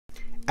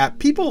At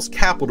People's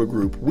Capital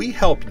Group, we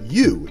help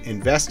you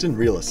invest in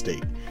real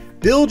estate.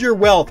 Build your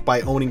wealth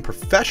by owning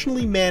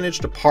professionally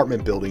managed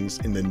apartment buildings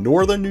in the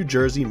northern New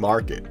Jersey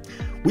market.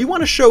 We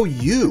want to show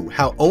you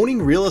how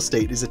owning real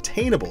estate is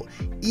attainable,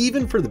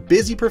 even for the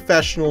busy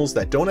professionals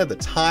that don't have the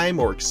time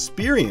or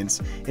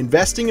experience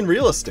investing in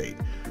real estate.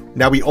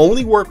 Now, we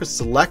only work with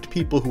select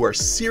people who are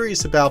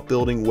serious about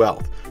building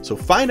wealth. So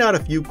find out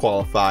if you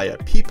qualify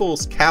at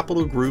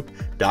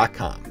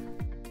peoplescapitalgroup.com.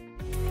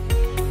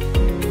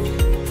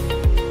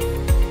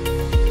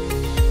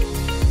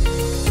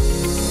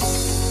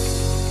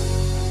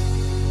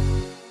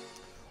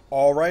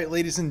 All right,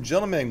 ladies and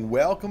gentlemen,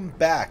 welcome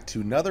back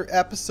to another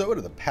episode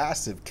of the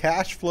Passive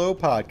Cash Flow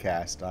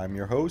Podcast. I'm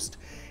your host,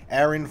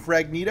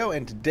 AaronFragnito,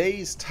 and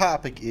today's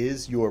topic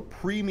is your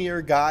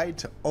premier guide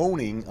to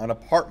owning an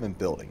apartment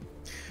building.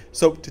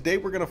 So today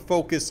we're going to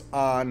focus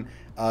on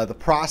the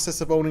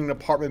process of owning an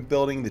apartment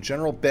building, the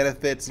general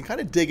benefits, and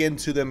kind of dig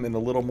into them in a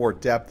little more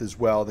depth as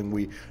well than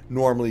we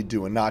normally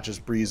do, and not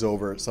just breeze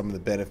over some of the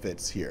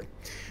benefits here.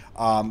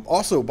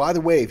 Also, by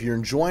the way, if you're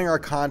enjoying our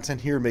content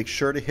here, make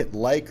sure to hit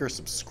like or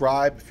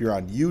subscribe. If you're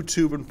on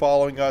YouTube and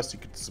following us, you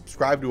can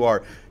subscribe to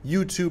our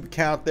YouTube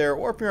account there,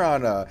 or if you're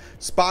on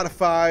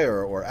Spotify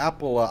or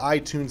Apple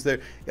iTunes there,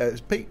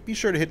 be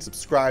sure to hit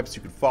subscribe so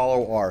you can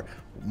follow our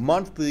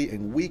monthly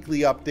and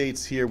weekly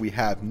updates here. We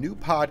have new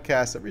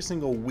podcasts every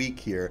single week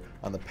here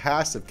on the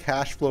Passive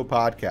Cash Flow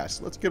Podcast.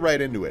 So let's get right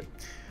into it.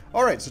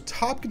 All right, so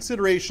top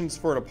considerations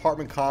for an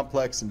apartment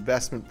complex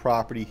investment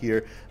property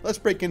here. Let's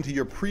break into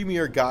your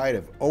premier guide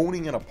of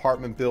owning an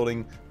apartment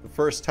building. The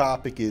first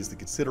topic is the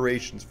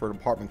considerations for an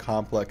apartment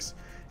complex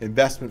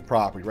investment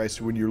property, right?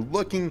 So when you're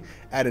looking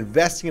at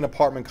investing in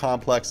apartment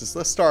complexes,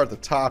 let's start at the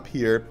top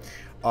here.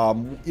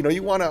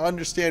 You want to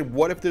understand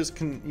what if there's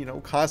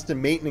constant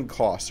maintenance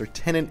costs or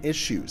tenant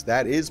issues.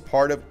 That is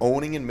part of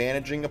owning and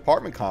managing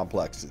apartment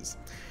complexes.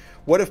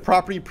 What if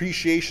property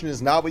appreciation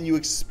is not what you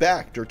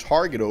expect or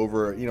target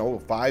over, a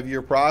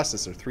 5-year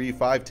process or 3,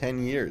 5,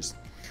 10 years?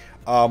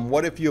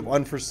 What if you have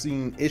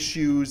unforeseen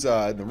issues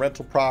in the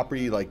rental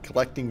property, like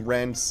collecting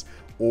rents,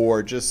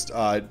 or just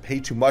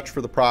pay too much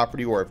for the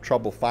property, or have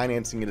trouble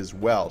financing it as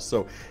well?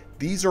 So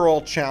these are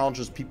all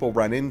challenges people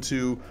run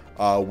into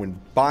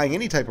when buying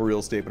any type of real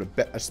estate,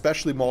 but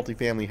especially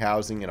multifamily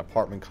housing and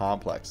apartment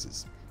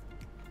complexes.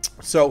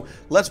 So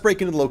let's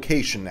break into the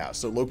location now.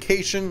 So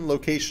location,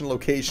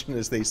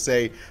 as they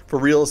say for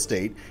real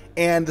estate.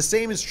 And the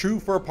same is true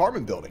for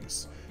apartment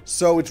buildings.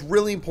 So it's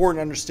really important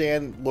to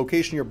understand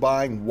location you're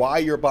buying, why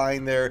you're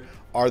buying there.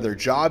 Are there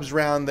jobs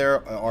around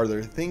there? Are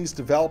there things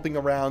developing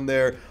around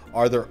there?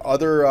 Are there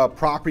other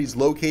properties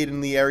located in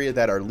the area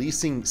that are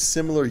leasing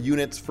similar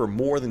units for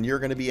more than you're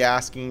going to be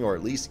asking, or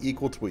at least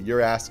equal to what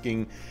you're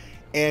asking?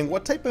 And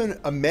what type of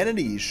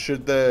amenities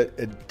should the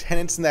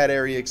tenants in that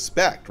area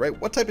expect, right?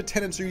 What type of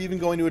tenants are you even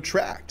going to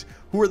attract?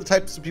 Who are the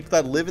types of people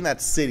that live in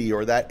that city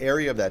or that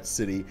area of that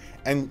city?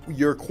 And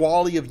your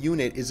quality of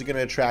unit, is it going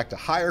to attract a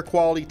higher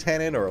quality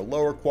tenant or a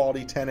lower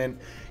quality tenant?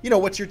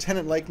 What's your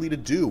tenant likely to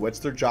do? What's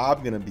their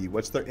job going to be?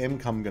 What's their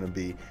income going to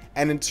be?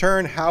 And in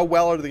turn, how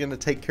well are they going to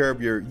take care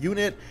of your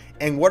unit?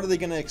 And what are they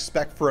going to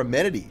expect for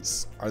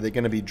amenities? Are they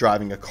going to be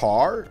driving a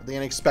car? Are they going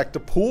to expect a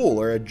pool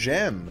or a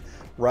gym?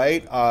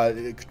 Right?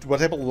 What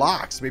type of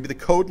locks? Maybe the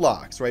code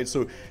locks, right?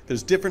 So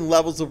there's different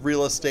levels of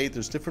real estate.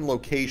 There's different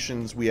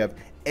locations. We have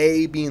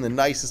A being the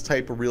nicest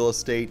type of real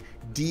estate,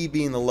 D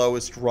being the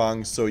lowest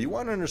rung. So you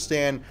want to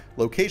understand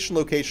location,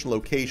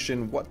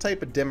 what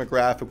type of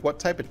demographic, what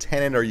type of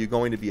tenant are you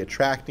going to be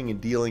attracting and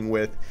dealing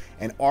with?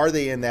 And are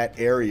they in that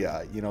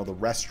area? The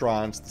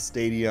restaurants, the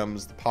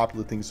stadiums, the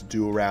popular things to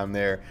do around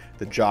there,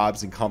 the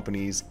jobs and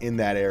companies in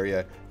that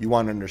area. You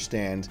want to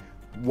understand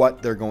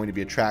what they're going to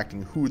be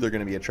attracting, who they're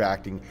going to be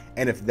attracting,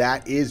 and if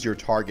that is your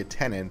target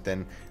tenant,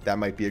 then that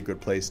might be a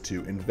good place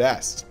to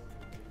invest.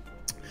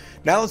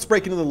 Now let's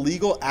break into the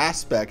legal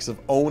aspects of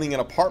owning an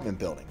apartment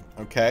building,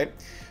 okay?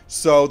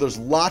 So there's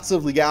lots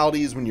of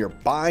legalities when you're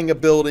buying a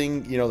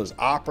building. There's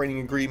operating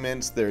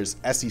agreements, there's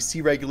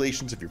SEC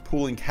regulations if you're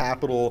pooling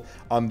capital.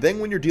 Then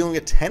when you're dealing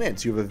with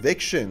tenants, you have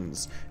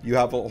evictions, you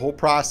have a whole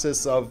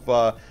process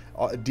of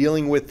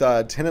dealing with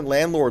tenant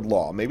landlord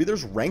law. Maybe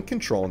there's rent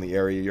control in the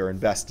area you're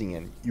investing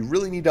in. You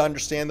really need to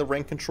understand the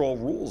rent control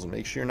rules and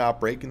make sure you're not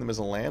breaking them as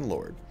a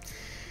landlord.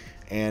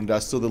 And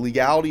so the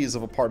legalities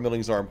of apartment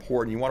buildings are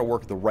important. You want to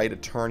work with the right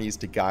attorneys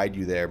to guide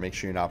you there. Make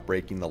sure you're not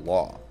breaking the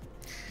law.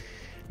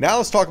 Now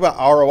let's talk about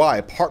ROI,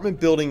 apartment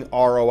building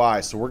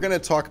ROI. So we're going to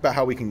talk about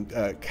how we can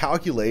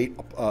calculate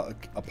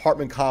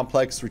apartment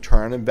complex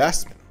return on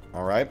investment.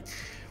 All right.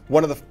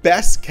 One of the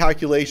best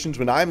calculations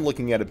when I'm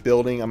looking at a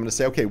building, I'm going to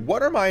say, okay,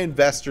 what are my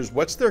investors?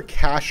 What's their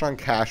cash on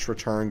cash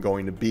return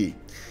going to be?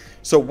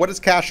 So what does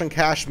cash on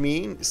cash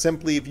mean?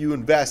 Simply, if you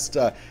invest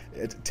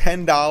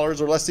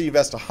 $10, or let's say you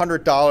invest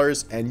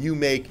 $100 and you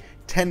make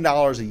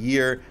 $10 a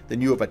year,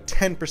 then you have a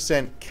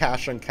 10%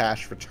 cash on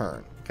cash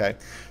return. Okay,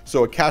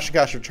 so a cash on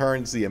cash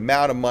return is the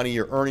amount of money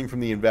you're earning from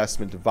the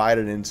investment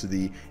divided into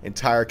the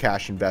entire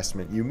cash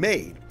investment you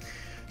made.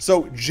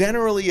 So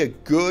generally a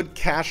good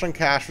cash on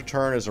cash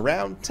return is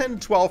around 10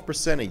 to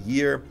 12% a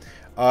year.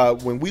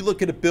 When we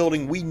look at a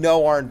building, we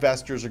know our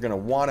investors are going to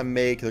want to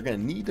make, they're going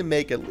to need to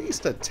make at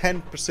least a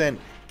 10%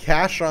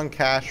 cash on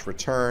cash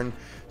return.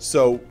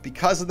 So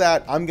because of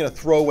that, I'm going to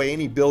throw away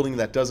any building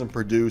that doesn't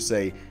produce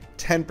a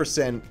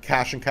 10%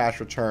 cash on cash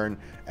return,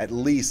 at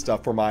least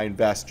for my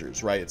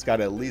investors, right? It's got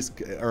to at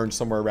least earn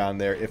somewhere around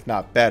there, if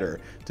not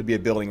better, to be a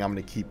building I'm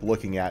going to keep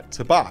looking at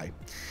to buy.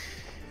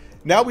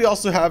 Now we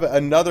also have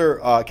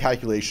another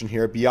calculation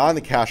here beyond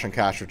the cash on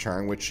cash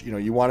return, which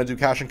you want to do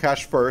cash on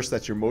cash first.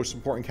 That's your most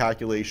important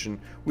calculation.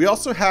 We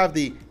also have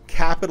the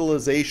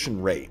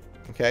capitalization rate.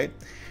 Okay,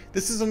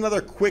 this is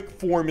another quick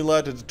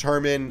formula to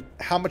determine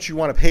how much you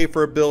want to pay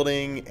for a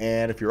building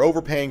and if you're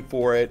overpaying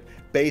for it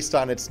based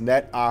on its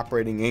net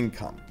operating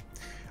income.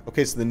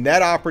 Okay, so the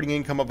net operating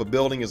income of a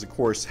building is, of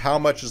course, how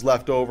much is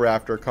left over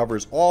after it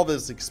covers all of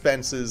its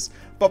expenses,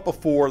 but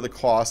before the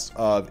cost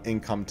of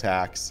income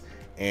tax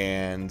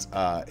and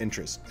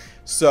interest.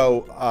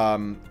 So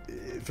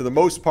for the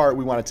most part,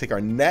 we want to take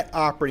our net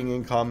operating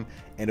income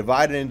and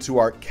divide it into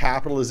our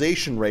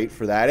capitalization rate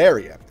for that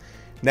area.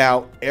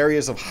 Now,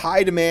 areas of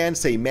high demand,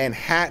 say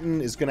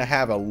Manhattan, is going to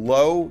have a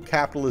low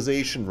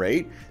capitalization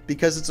rate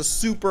because it's a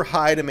super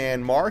high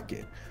demand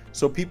market.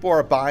 So people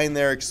are buying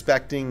there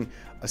expecting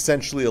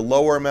essentially a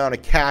lower amount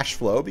of cash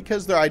flow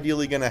because they're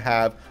ideally going to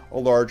have a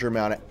larger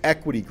amount of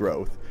equity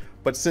growth.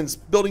 But since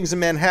buildings in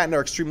Manhattan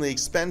are extremely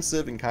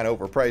expensive and kind of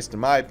overpriced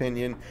in my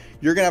opinion,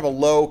 you're going to have a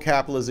low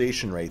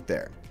capitalization rate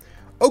there.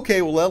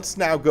 Okay, well, let's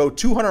now go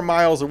 200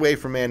 miles away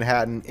from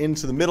Manhattan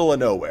into the middle of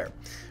nowhere.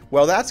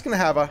 Well, that's going to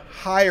have a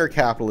higher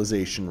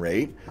capitalization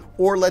rate.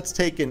 Or let's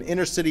take an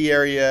inner city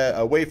area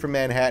away from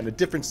Manhattan, a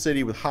different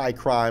city with high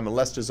crime, a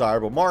less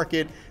desirable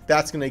market.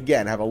 That's going to,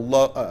 again, have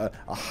a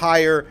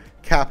higher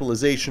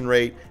capitalization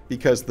rate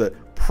because the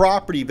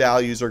property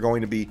values are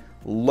going to be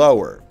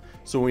lower.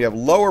 So when we have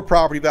lower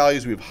property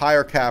values, we have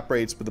higher cap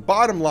rates. But the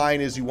bottom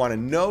line is you want to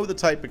know the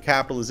type of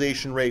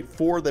capitalization rate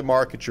for the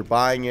market you're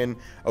buying in.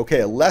 Okay,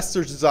 a less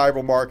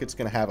desirable market's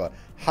going to have a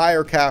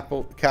higher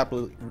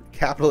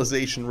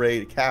capitalization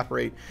rate, a cap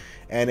rate,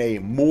 and a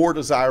more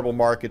desirable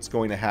market's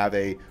going to have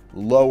a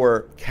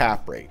lower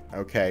cap rate.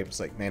 Okay, it's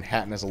like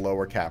Manhattan has a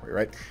lower cap rate,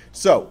 right?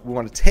 So we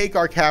want to take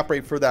our cap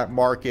rate for that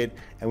market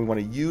and we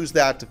want to use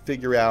that to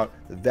figure out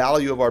the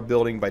value of our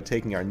building by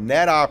taking our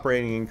net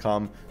operating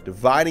income,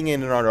 dividing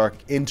it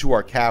into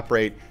our cap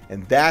rate,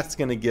 and that's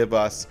going to give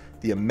us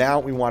the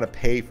amount we want to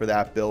pay for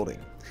that building.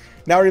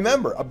 Now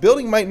remember, a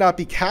building might not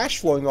be cash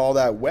flowing all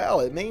that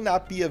well. It may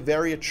not be a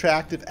very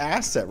attractive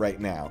asset right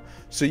now.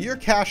 So your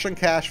cash on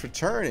cash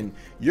return and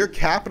your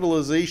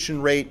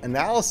capitalization rate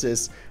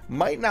analysis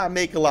might not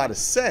make a lot of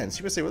sense.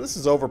 You might say, well, this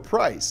is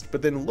overpriced,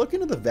 but then look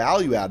into the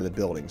value out of the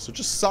building. So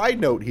just side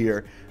note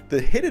here,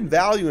 the hidden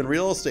value in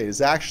real estate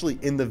is actually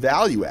in the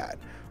value add,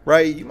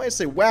 right? You might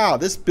say, wow,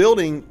 this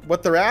building,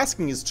 what they're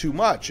asking is too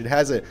much. It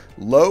has a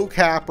low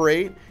cap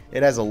rate.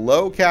 It has a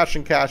low cash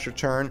on cash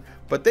return.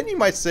 But then you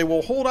might say,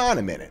 well, hold on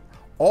a minute.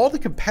 All the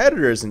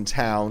competitors in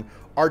town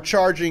are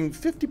charging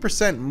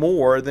 50%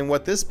 more than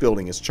what this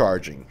building is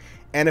charging.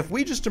 And if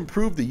we just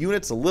improved the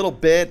units a little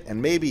bit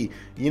and maybe,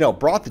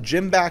 brought the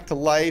gym back to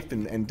life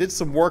and did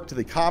some work to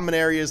the common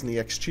areas and the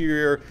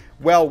exterior,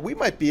 well, we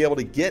might be able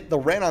to get the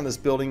rent on this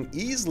building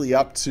easily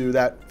up to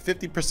that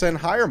 50%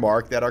 higher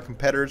mark that our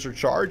competitors are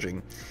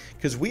charging,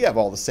 because we have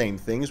all the same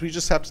things. We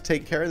just have to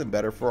take care of them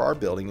better for our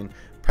building and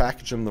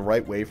package them the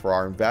right way for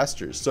our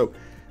investors. So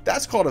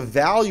that's called a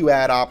value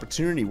add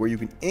opportunity, where you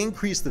can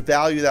increase the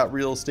value of that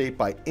real estate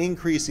by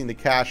increasing the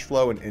cash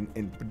flow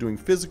and doing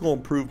physical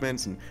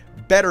improvements and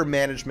better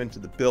management to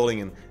the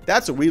building. And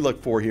that's what we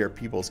look for here at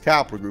People's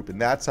Capital Group, and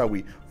that's how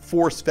we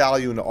force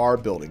value into our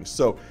buildings.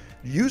 So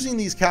using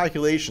these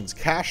calculations,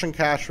 cash on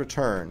cash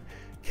return,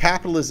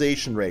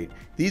 capitalization rate,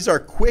 these are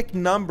quick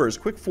numbers,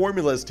 quick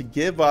formulas to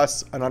give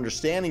us an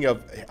understanding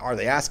of, are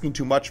they asking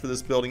too much for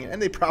this building? And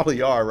they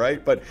probably are,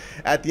 right? But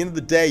at the end of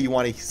the day, you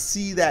want to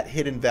see that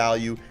hidden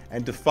value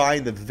and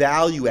define the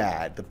value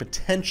add, the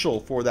potential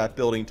for that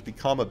building to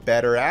become a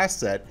better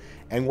asset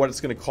and what it's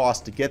going to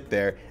cost to get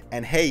there.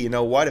 And hey, you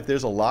know what? If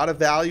there's a lot of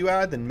value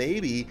add, then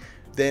maybe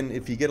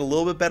if you get a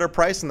little bit better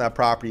price on that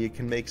property, it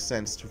can make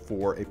sense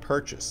for a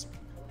purchase.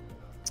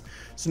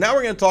 So now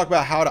we're going to talk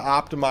about how to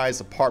optimize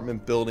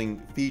apartment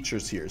building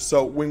features here.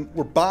 So when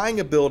we're buying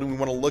a building, we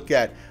want to look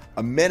at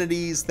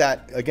amenities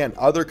that, again,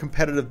 other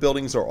competitive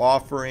buildings are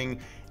offering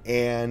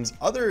and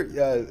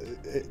other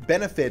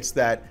benefits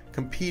that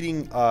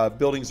competing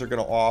buildings are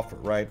going to offer,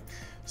 right?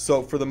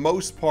 So for the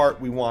most part,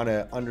 we want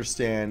to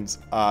understand,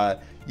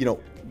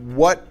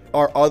 what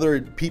are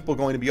other people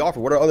going to be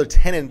offered? What are other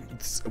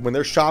tenants when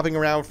they're shopping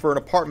around for an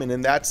apartment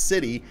in that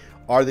city?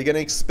 Are they going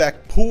to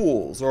expect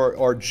pools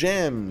or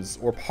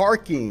gyms or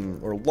parking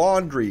or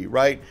laundry,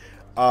 right?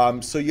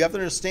 So you have to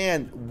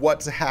understand what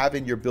to have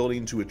in your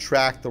building to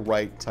attract the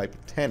right type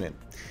of tenant.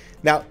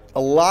 Now, a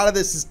lot of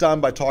this is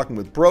done by talking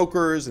with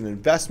brokers and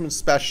investment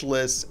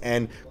specialists,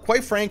 and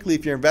quite frankly,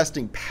 if you're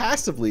investing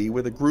passively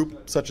with a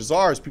group such as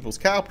ours, People's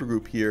Capital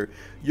Group here,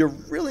 you're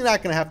really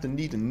not going to have to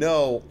need to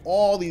know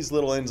all these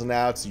little ins and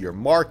outs of your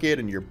market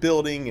and your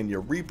building and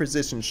your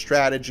reposition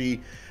strategy,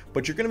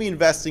 but you're going to be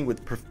investing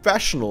with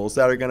professionals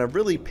that are going to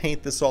really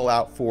paint this all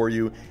out for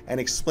you and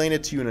explain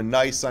it to you in a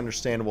nice,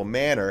 understandable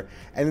manner,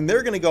 and then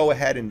they're going to go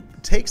ahead and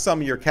take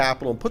some of your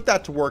capital and put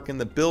that to work in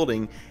the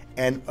building,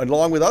 and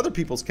along with other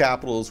people's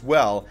capital as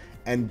well,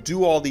 and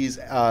do all these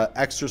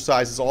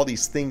exercises, all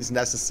these things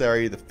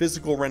necessary, the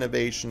physical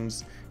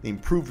renovations, the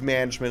improved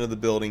management of the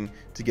building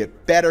to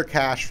get better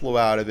cash flow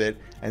out of it,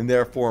 and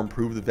therefore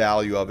improve the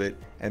value of it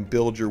and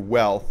build your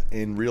wealth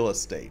in real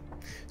estate.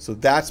 So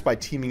that's by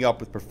teaming up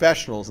with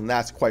professionals, and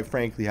that's quite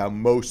frankly how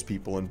most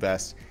people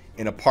invest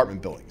in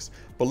apartment buildings.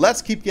 But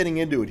let's keep getting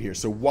into it here.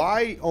 So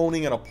why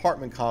owning an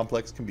apartment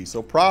complex can be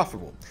so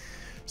profitable?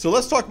 So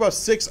let's talk about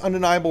 6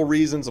 undeniable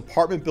reasons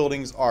apartment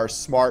buildings are a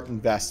smart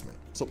investment.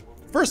 So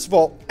first of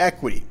all,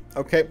 equity.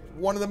 Okay,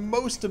 one of the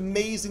most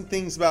amazing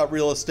things about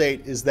real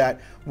estate is that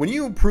when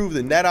you improve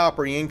the net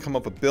operating income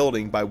of a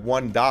building by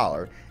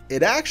 $1,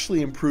 it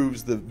actually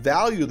improves the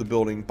value of the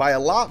building by a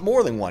lot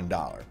more than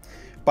 $1.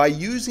 By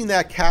using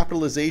that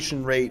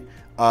capitalization rate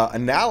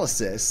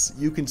analysis,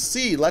 you can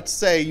see, let's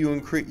say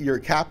your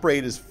cap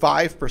rate is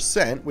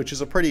 5%, which is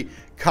a pretty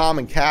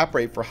common cap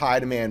rate for high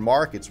demand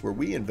markets where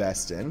we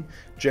invest in.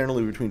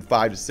 Generally between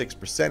 5 to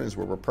 6% is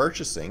where we're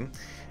purchasing.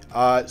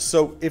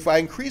 So if I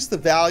increase the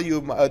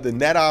value of the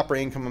net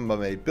operating income of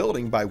my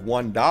building by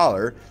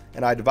 $1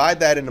 and I divide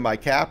that into my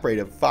cap rate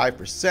of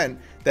 5%,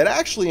 that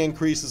actually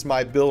increases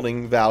my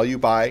building value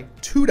by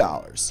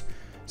 $2.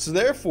 So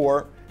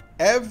therefore,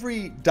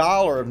 every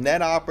dollar of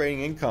net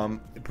operating income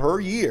per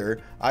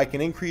year I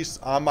can increase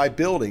on my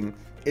building,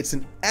 it's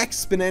an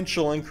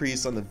exponential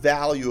increase on the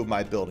value of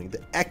my building,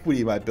 the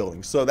equity of my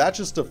building. So that's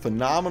just a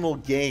phenomenal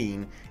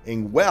gain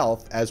in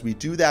wealth as we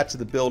do that to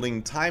the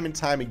building time and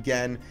time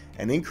again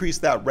and increase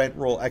that rent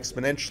roll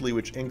exponentially,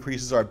 which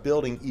increases our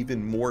building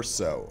even more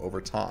so over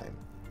time.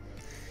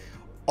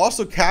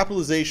 Also,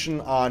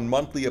 capitalization on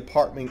monthly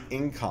apartment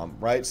income,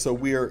 right? So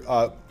we're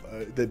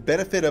the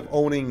benefit of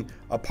owning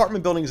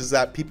apartment buildings is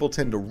that people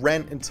tend to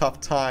rent in tough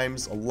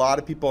times. A lot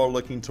of people are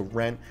looking to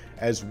rent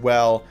as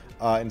well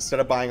instead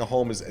of buying a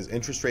home as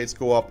interest rates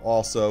go up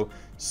also.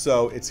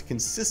 So it's a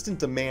consistent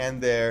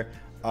demand there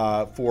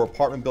for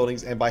apartment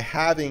buildings, and by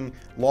having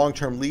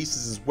long-term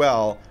leases as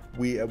well,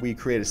 we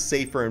create a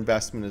safer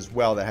investment as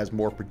well that has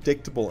more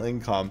predictable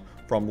income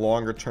from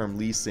longer-term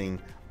leasing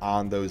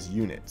on those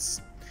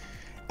units.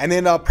 And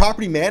then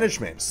property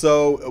management.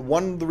 So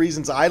one of the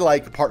reasons I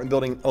like apartment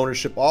building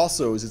ownership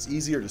also is it's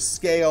easier to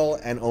scale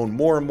and own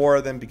more and more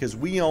of them because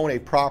we own a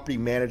property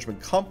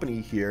management company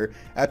here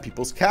at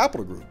People's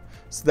Capital Group.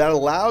 So that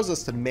allows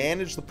us to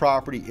manage the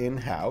property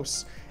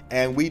in-house,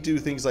 and we do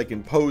things like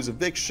impose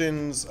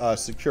evictions,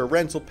 secure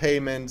rental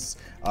payments,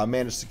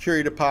 manage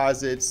security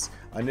deposits,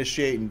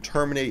 initiate and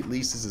terminate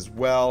leases as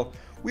well.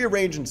 We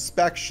arrange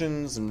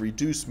inspections and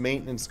reduce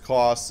maintenance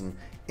costs and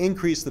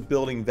increase the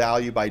building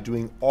value by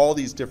doing all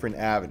these different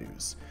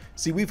avenues.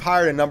 See, we've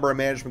hired a number of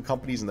management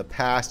companies in the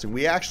past, and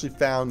we actually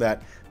found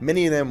that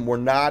many of them were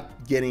not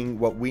getting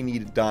what we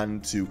needed done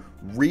to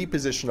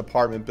reposition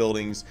apartment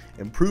buildings,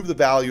 improve the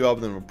value of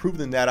them, improve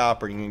the net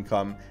operating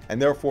income,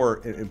 and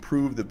therefore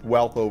improve the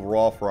wealth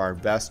overall for our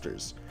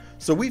investors.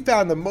 So we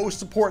found the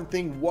most important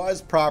thing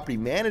was property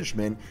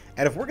management,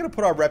 and if we're going to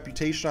put our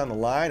reputation on the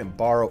line and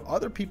borrow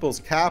other people's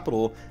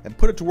capital and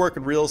put it to work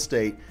in real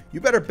estate, you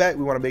better bet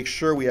we want to make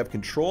sure we have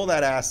control of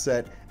that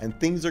asset and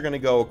things are going to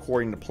go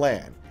according to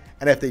plan.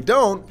 And if they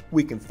don't,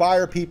 we can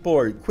fire people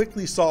or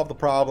quickly solve the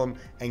problem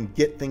and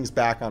get things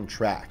back on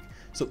track.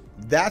 So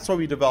that's why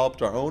we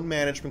developed our own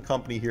management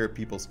company here at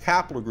People's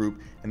Capital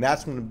Group, and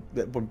that's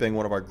been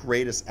one of our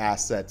greatest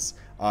assets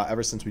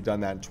ever since we've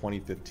done that in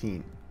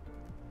 2015.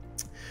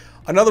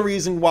 Another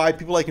reason why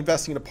people like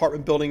investing in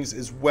apartment buildings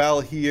as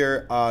well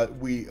here,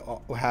 we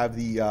have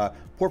the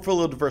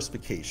portfolio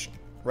diversification,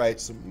 right?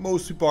 So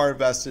most people are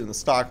invested in the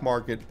stock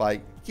market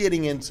by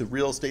getting into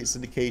real estate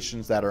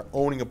syndications that are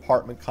owning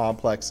apartment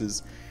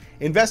complexes.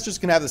 Investors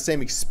can have the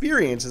same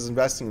experience as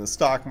investing in the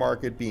stock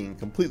market, being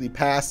completely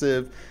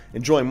passive,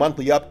 enjoying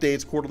monthly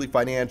updates, quarterly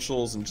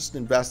financials, and just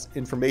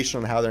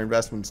information on how their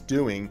investment's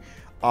doing,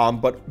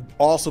 but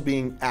also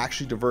being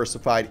actually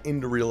diversified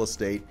into real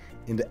estate,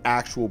 into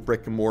actual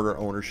brick and mortar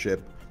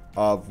ownership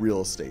of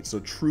real estate.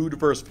 So true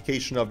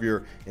diversification of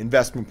your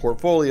investment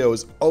portfolio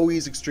is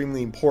always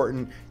extremely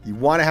important. You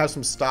want to have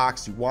some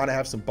stocks, you want to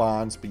have some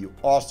bonds, but you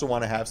also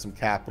want to have some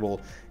capital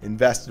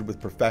invested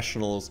with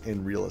professionals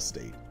in real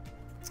estate.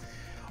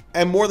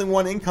 and more than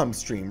one income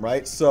stream,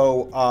 right?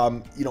 So,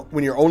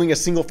 when you're owning a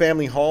single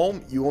family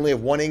home, you only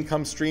have one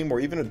income stream, or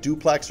even a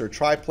duplex or a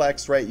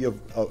triplex, right? You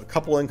have a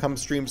couple income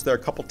streams there, a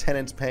couple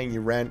tenants paying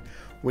you rent.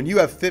 When you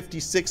have 50,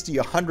 60,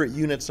 100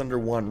 units under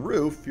one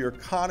roof, your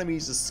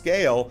economies of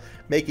scale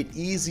make it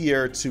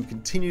easier to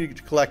continue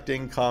to collect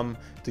income,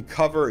 to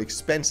cover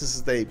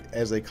expenses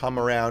as they come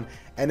around.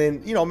 And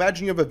then,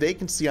 imagine you have a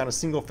vacancy on a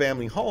single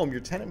family home,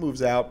 your tenant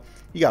moves out,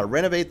 you got to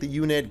renovate the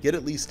unit, get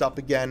it leased up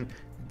again.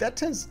 That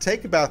tends to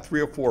take about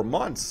 3 or 4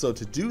 months. So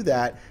to do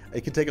that,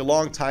 it can take a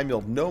long time.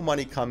 You'll have no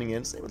money coming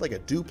in. Same with like a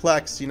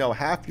duplex,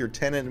 half your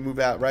tenant move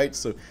out, right?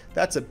 So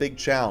that's a big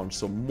challenge.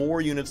 So more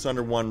units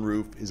under one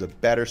roof is a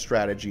better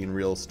strategy in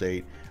real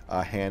estate,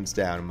 hands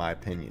down, in my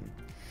opinion.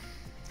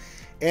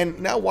 And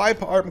now why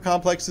apartment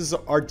complexes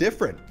are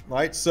different,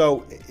 right?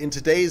 So in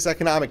today's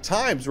economic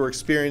times, we're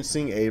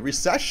experiencing a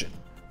recession.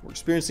 We're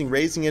experiencing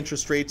raising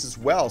interest rates as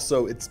well.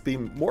 So it's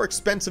been more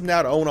expensive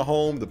now to own a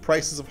home. The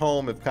prices of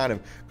home have kind of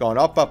gone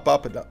up,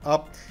 and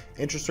up.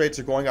 Interest rates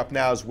are going up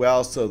now as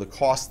well. So the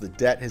cost of the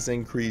debt has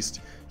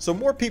increased. So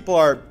more people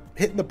are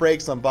hitting the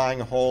brakes on buying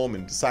a home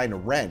and deciding to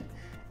rent.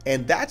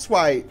 And that's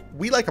why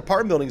we like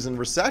apartment buildings in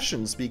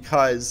recessions,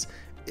 because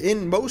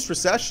in most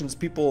recessions,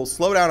 people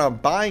slow down on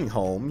buying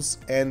homes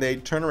and they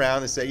turn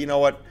around and say, you know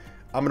what,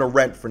 I'm going to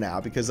rent for now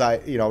because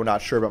I'm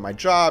not sure about my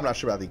job, not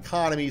sure about the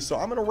economy. So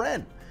I'm going to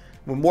rent.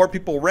 When more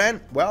people rent,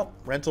 well,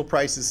 rental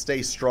prices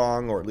stay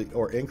strong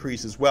or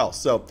increase as well.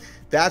 So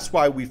that's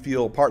why we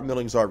feel apartment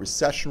buildings are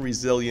recession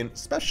resilient,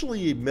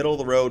 especially middle of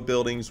the road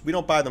buildings. We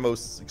don't buy the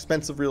most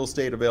expensive real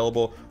estate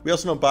available. We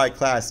also don't buy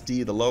Class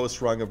D, the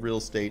lowest rung of real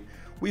estate.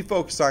 We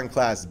focus on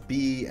Class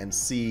B and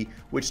C,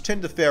 which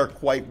tend to fare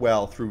quite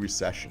well through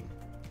recession.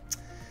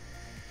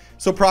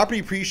 So property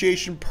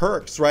appreciation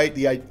perks, right?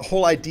 The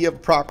whole idea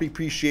of property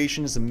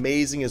appreciation is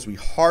amazing as we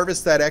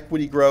harvest that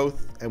equity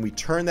growth and we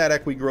turn that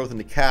equity growth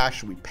into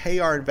cash. We pay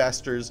our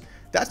investors.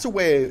 That's a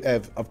way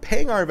of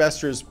paying our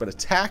investors, but a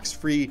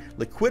tax-free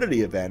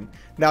liquidity event.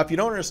 Now, if you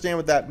don't understand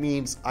what that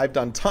means, I've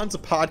done tons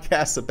of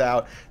podcasts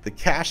about the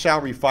cash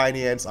out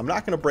refinance. I'm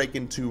not going to break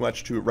into too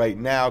much to it right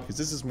now because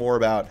this is more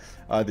about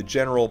the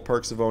general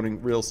perks of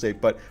owning real estate.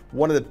 But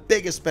one of the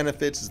biggest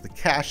benefits is the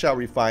cash out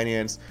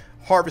refinance,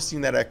 harvesting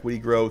that equity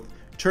growth,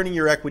 turning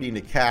your equity into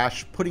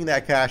cash, putting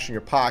that cash in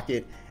your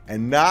pocket,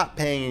 and not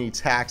paying any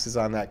taxes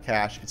on that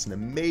cash. It's an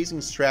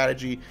amazing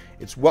strategy.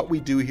 It's what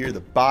we do here,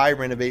 the buy,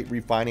 renovate,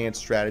 refinance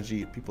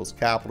strategy at People's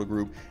Capital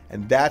Group.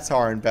 And that's how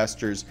our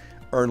investors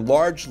earn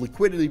large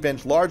liquidity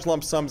events, large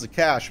lump sums of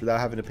cash without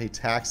having to pay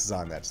taxes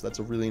on that. So that's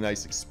a really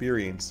nice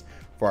experience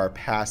for our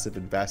passive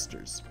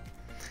investors.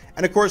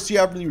 And of course, you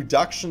have the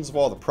reductions of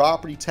all the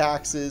property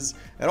taxes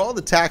and all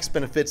the tax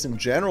benefits in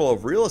general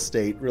of real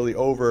estate, really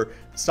over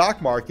the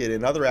stock market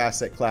and other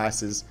asset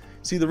classes.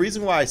 See, the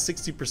reason why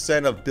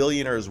 60% of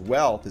billionaires'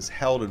 wealth is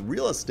held in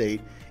real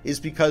estate is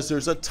because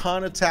there's a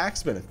ton of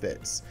tax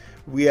benefits.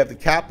 We have the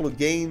capital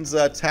gains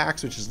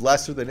tax, which is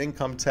lesser than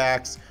income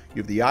tax.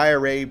 You have the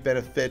IRA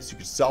benefits. You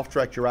can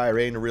self-direct your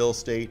IRA into real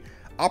estate.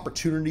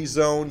 Opportunity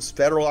zones,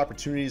 federal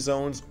opportunity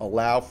zones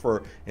allow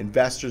for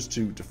investors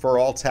to defer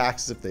all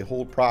taxes if they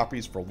hold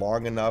properties for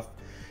long enough.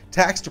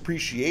 Tax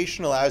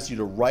depreciation allows you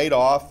to write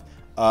off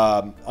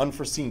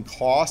unforeseen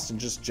costs and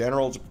just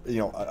general,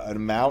 an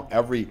amount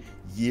every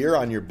year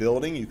on your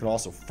building. You can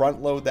also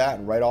front load that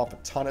and write off a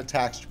ton of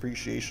tax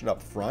depreciation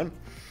up front.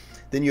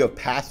 Then you have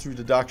pass-through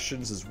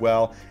deductions as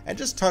well, and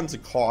just tons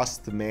of costs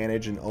to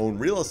manage and own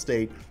real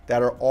estate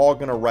that are all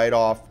going to write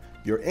off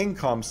your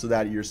income so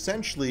that you're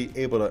essentially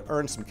able to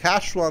earn some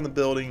cash flow on the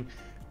building,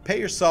 pay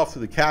yourself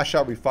through the cash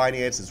out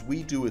refinance as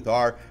we do with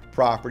our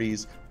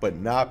properties, but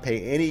not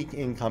pay any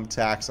income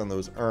tax on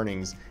those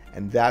earnings.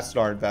 And that's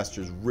what our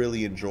investors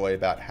really enjoy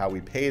about how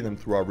we pay them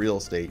through our real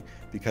estate,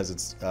 because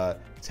it's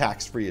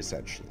tax-free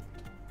essentially.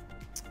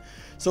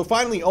 So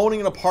finally, owning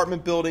an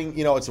apartment building,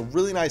 it's a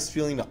really nice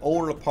feeling to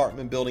own an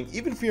apartment building.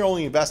 Even if you're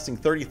only investing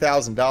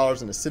 $30,000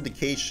 in a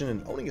syndication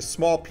and owning a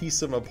small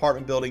piece of an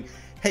apartment building,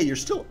 hey, you're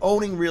still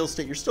owning real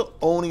estate. You're still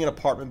owning an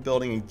apartment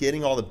building and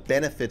getting all the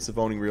benefits of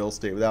owning real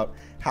estate without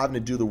having to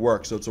do the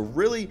work. So it's a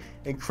really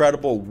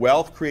incredible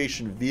wealth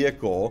creation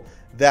vehicle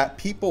that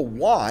people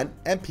want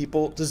and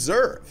people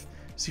deserve.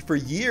 See, for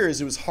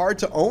years, it was hard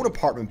to own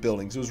apartment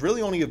buildings. It was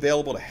really only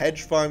available to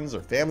hedge funds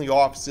or family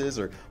offices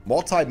or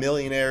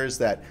multimillionaires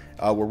that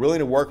were willing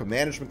to work with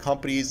management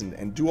companies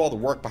and do all the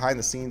work behind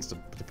the scenes to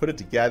put it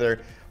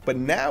together. But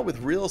now with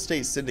real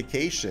estate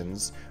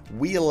syndications,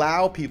 we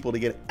allow people to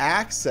get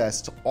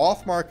access to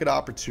off-market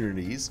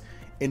opportunities,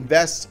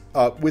 invest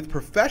with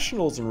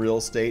professionals in real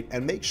estate,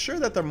 and make sure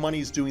that their money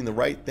is doing the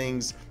right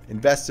things,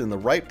 invest in the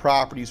right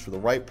properties for the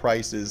right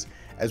prices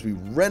as we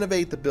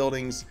renovate the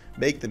buildings,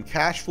 make them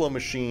cash flow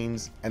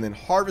machines, and then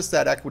harvest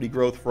that equity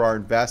growth for our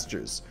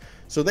investors.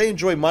 So they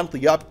enjoy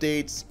monthly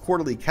updates,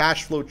 quarterly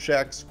cash flow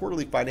checks,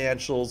 quarterly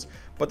financials,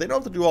 but they don't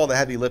have to do all the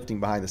heavy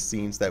lifting behind the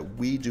scenes that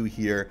we do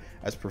here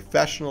as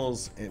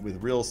professionals with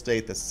real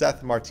estate that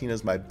Seth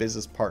Martinez, my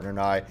business partner, and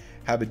I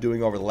have been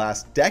doing over the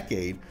last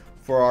decade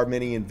for our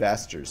many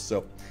investors.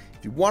 So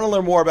If you want to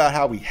learn more about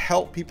how we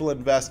help people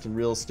invest in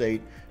real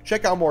estate,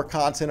 check out more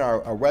content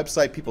on our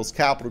website,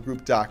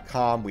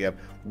 peoplescapitalgroup.com. We have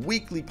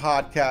weekly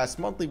podcasts,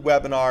 monthly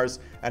webinars,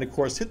 and of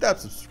course, hit that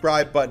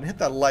subscribe button, hit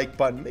that like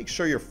button. Make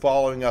sure you're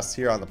following us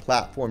here on the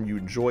platform you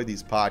enjoy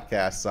these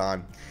podcasts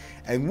on.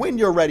 And when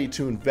you're ready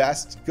to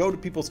invest, go to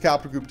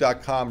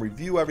peoplescapitalgroup.com,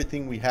 review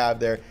everything we have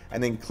there,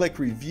 and then click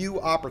Review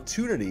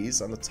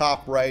Opportunities on the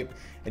top right,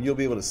 and you'll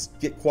be able to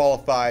get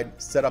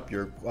qualified, set up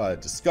your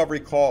discovery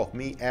call with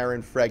me,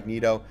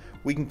 AaronFragnito.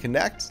 We can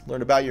connect,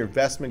 learn about your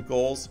investment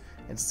goals,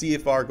 and see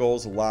if our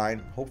goals align.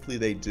 Hopefully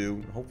they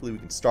do. Hopefully we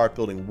can start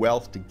building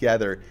wealth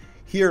together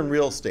here in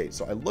real estate.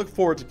 So I look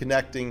forward to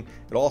connecting.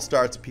 It all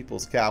starts at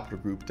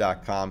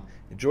peoplescapitalgroup.com.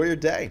 Enjoy your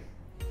day.